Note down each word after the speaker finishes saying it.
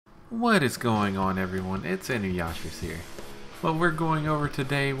What is going on, everyone? It's Inuyasha's here. What we're going over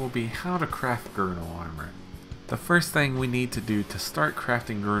today will be how to craft Grunil armor. The first thing we need to do to start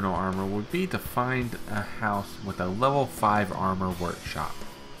crafting Grunil armor would be to find a house with a level 5 armor workshop.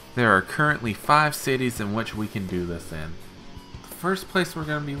 There are currently 5 cities in which we can do this in. The first place we're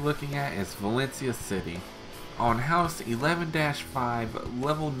going to be looking at is Valencia City. On house 11-5,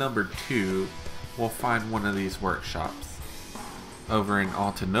 level number 2, we'll find one of these workshops. Over in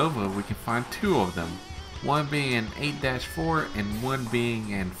Altanova, we can find 2 of them, one being an 8-4 and one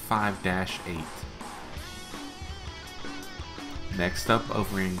being an 5-8. Next up,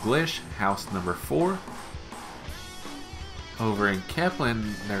 over in Glish, house number 4. Over in Kepler,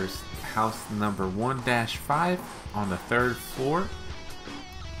 there's house number 1-5 on the 3rd floor.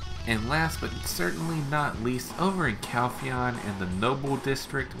 And last but certainly not least, over in Calpheon in the Noble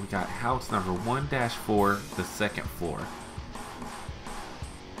District, we got house number 1-4, the 2nd floor.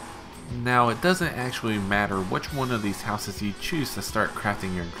 Now, it doesn't actually matter which one of these houses you choose to start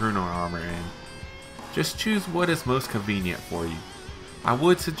crafting your Grunil armor in. Just choose what is most convenient for you. I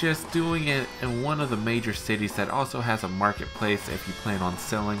would suggest doing it in one of the major cities that also has a marketplace if you plan on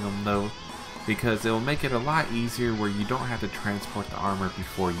selling them though, because it will make it a lot easier where you don't have to transport the armor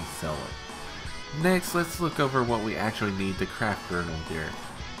before you sell it. Next, let's look over what we actually need to craft Grunil gear.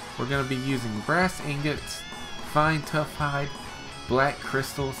 We're going to be using brass ingots, fine tough hide, black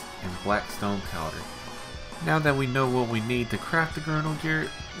crystals, and black stone powder. Now that we know what we need to craft the Grunil gear,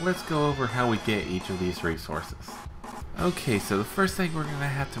 let's go over how we get each of these resources. Okay, so the first thing we're going to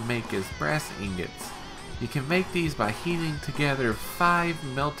have to make is brass ingots. You can make these by heating together 5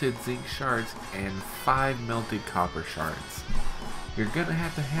 melted zinc shards and 5 melted copper shards. You're going to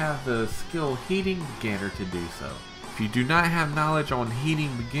have the skill Heating Beginner to do so. If you do not have knowledge on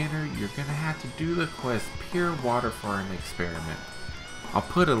Heating Beginner, you're going to have to do the quest Pure Water for an Experiment. I'll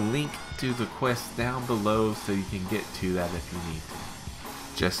put a link to the quest down below so you can get to that if you need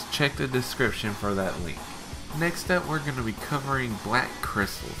to. Just check the description for that link. Next up, we're going to be covering black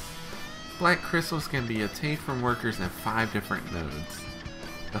crystals. Black crystals can be obtained from workers in 5 different nodes.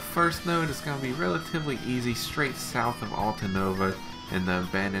 The first node is going to be relatively easy, straight south of Altanova in the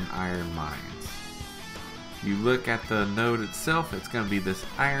abandoned iron mines. You look at the node itself, it's going to be this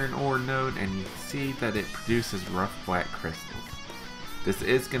iron ore node, and you can see that it produces rough black crystals. This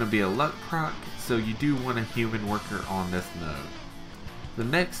is going to be a luck proc, so you do want a human worker on this node. The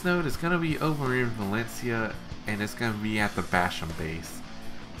next node is going to be over in Valencia, and it's going to be at the Basham base.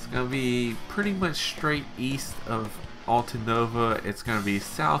 It's going to be pretty much straight east of Altanova. It's going to be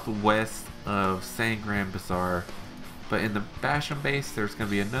southwest of Sangran Bazaar. But in the Basham base, there's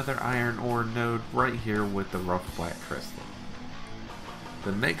going to be another iron ore node right here with the rough black crystal.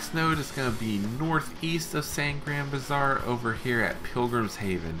 The next node is going to be northeast of Sangran Bazaar over here at Pilgrim's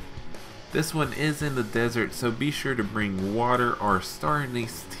Haven. This one is in the desert, so be sure to bring water or star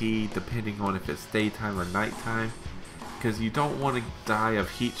anise tea depending on if it's daytime or nighttime, because you don't want to die of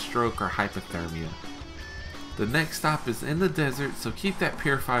heat stroke or hypothermia. The next stop is in the desert, so keep that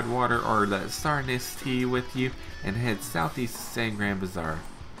purified water or that star anise tea with you and head southeast of Sangran Bazaar.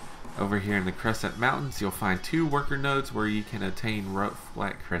 Over here in the Crescent Mountains, you'll find 2 worker nodes where you can obtain rough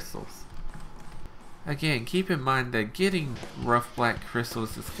black crystals. Again, keep in mind that getting rough black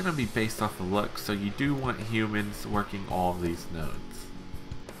crystals is going to be based off of luck, so you do want humans working all of these nodes.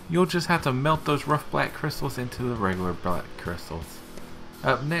 You'll just have to melt those rough black crystals into the regular black crystals.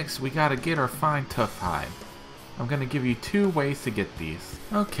 Up next, we gotta get our fine tough hide. I'm going to give you 2 ways to get these.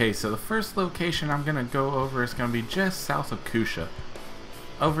 Okay, so the first location I'm going to go over is going to be just south of Kusha.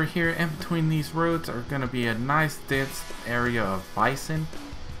 Over here in between these roads are going to be a nice dense area of bison.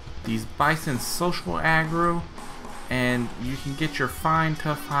 These bison social aggro, and you can get your fine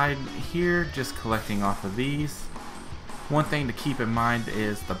tough hide here just collecting off of these. One thing to keep in mind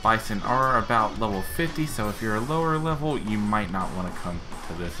is the bison are about level 50, so if you're a lower level you might not want to come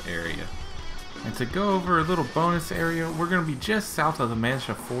to this area. And to go over a little bonus area, we're going to be just south of the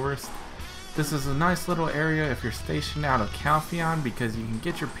Mancha Forest. This is a nice little area if you're stationed out of Calpheon, because you can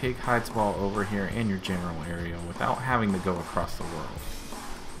get your pig hides while over here in your general area without having to go across the world.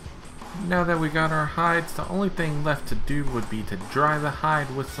 Now that we got our hides, the only thing left to do would be to dry the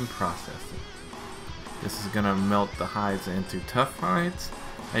hide with some processing. This is going to melt the hides into tough hides,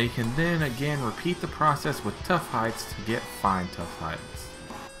 and you can then again repeat the process with tough hides to get fine tough hides.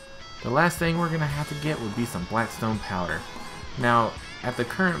 The last thing we're going to have to get would be some blackstone powder. Now, at the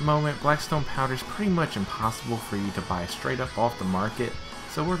current moment, blackstone powder is pretty much impossible for you to buy straight up off the market,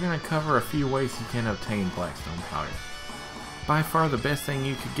 so we're going to cover a few ways you can obtain blackstone powder. By far the best thing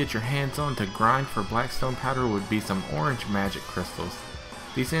you could get your hands on to grind for blackstone powder would be some orange magic crystals.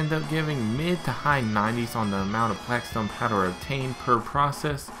 These end up giving mid to high 90s on the amount of blackstone powder obtained per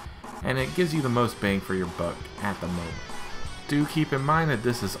process, and it gives you the most bang for your buck at the moment. Do keep in mind that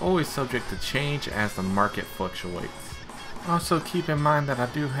this is always subject to change as the market fluctuates. Also keep in mind that I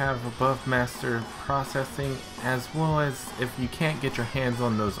do have above master processing, as well as if you can't get your hands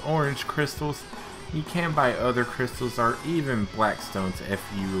on those orange crystals, you can buy other crystals or even blackstones if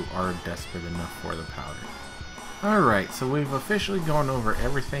you are desperate enough for the powder. Alright, so we've officially gone over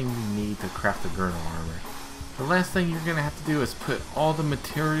everything you need to craft the Grunil armor. The last thing you're going to have to do is put all the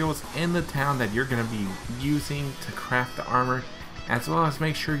materials in the town that you're going to be using to craft the armor, as well as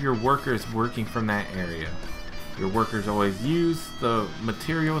make sure your worker is working from that area. Your workers always use the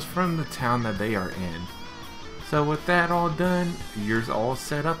materials from the town that they are in. So with that all done, you're all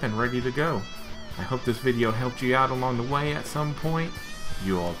set up and ready to go. I hope this video helped you out along the way at some point.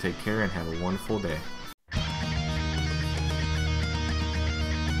 You all take care and have a wonderful day.